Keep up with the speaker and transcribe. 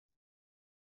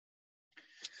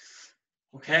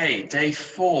Okay, day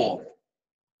 4.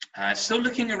 Still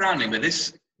looking at rounding, but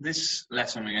this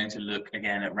lesson we're going to look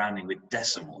again at rounding with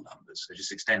decimal numbers, so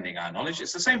just extending our knowledge.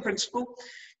 It's the same principle.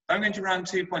 I'm going to round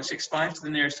 2.65 to the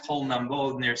nearest whole number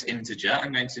or the nearest integer.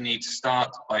 I'm going to need to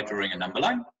start by drawing a number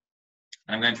line.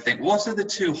 And I'm going to think, what are the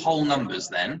two whole numbers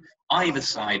then, either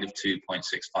side of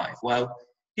 2.65? Well,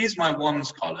 here's my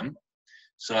ones column.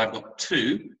 So I've got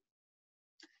 2.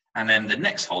 And then the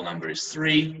next whole number is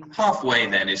 3. Halfway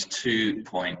then is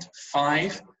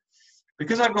 2.5.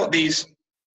 Because I've got these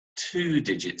 2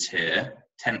 digits here,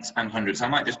 tenths and hundredths, I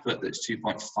might just put that it's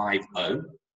 2.50.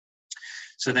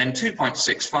 So then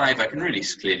 2.65, I can really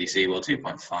clearly see, well,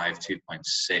 2.5, 2.6,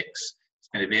 it's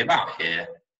going to be about here.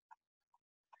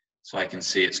 So I can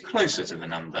see it's closer to the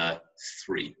number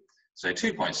 3. So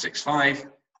 2.65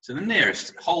 to the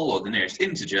nearest whole or the nearest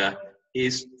integer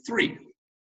is 3.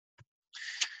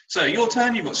 So your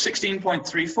turn, you've got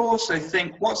 16.34, so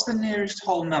think, what's the nearest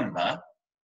whole number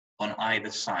on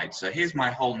either side? So here's my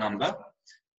whole number.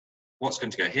 What's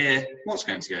going to go here, what's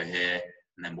going to go here,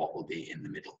 and then what will be in the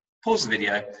middle. Pause the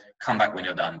video, come back when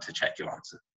you're done to check your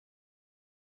answer.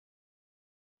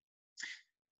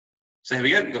 So here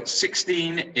we go, we've got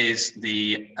 16 is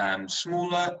the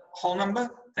smaller whole number,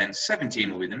 then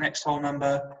 17 will be the next whole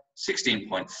number,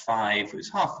 16.5 is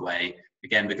halfway.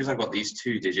 Again, because I've got these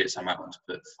 2 digits, I might want to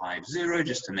put 50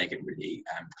 just to make it really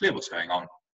clear what's going on.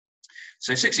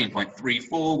 So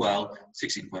 16.34, well,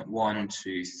 16.1,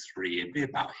 2, 3, it'd be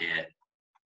about here.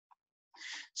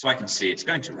 So I can see it's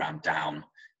going to round down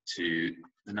to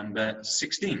the number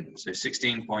 16. So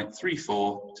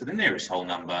 16.34 to the nearest whole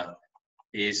number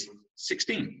is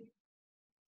 16.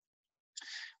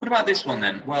 What about this one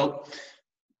then? Well,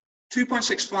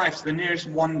 2.65 to the nearest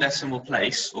 1 decimal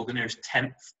place, or the nearest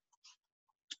tenth.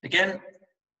 Again,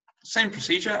 same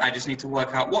procedure, I just need to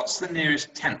work out what's the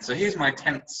nearest tenth. So here's my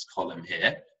tenths column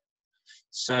here.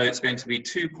 So it's going to be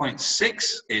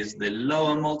 2.6 is the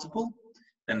lower multiple.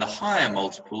 Then the higher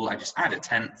multiple, I just add a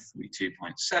tenth, will be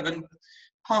 2.7.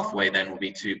 Halfway then will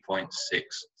be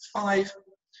 2.65.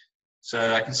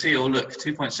 So I can see, oh look,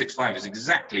 2.65 is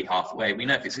exactly halfway. We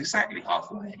know if it's exactly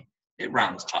halfway, it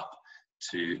rounds up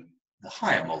to the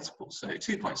higher multiple. So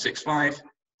 2.65.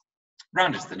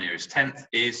 rounded to the nearest tenth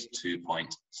is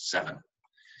 2.7.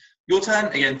 Your turn,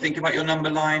 again, think about your number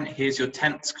line. Here's your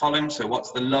tenths column. So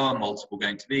what's the lower multiple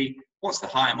going to be? What's the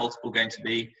higher multiple going to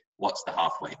be? What's the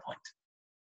halfway point?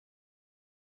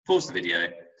 Pause the video,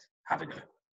 have a go.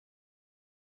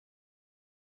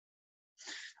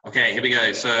 Okay, here we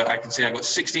go. So I can see I've got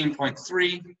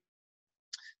 16.3.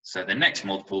 So the next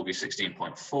multiple will be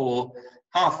 16.4.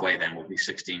 Halfway then will be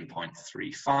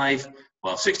 16.35.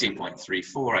 Well,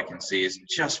 16.34 I can see is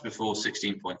just before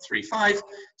 16.35.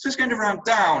 So it's going to round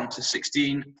down to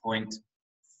 16.3.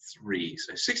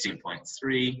 So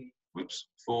 16.3, whoops,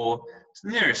 4. So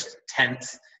the nearest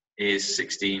tenth is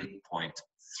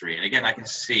 16.3. And again, I can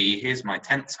see, here's my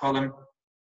tenths column.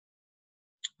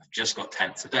 I've just got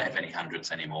tenths. I don't have any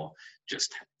hundredths anymore,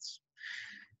 just tenths.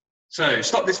 So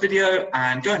stop this video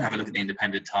and go and have a look at the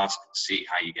independent task, see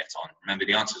how you get on. Remember,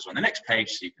 the answers are on the next page,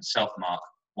 so you can self-mark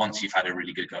once you've had a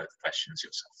really good go at the questions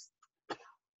yourself.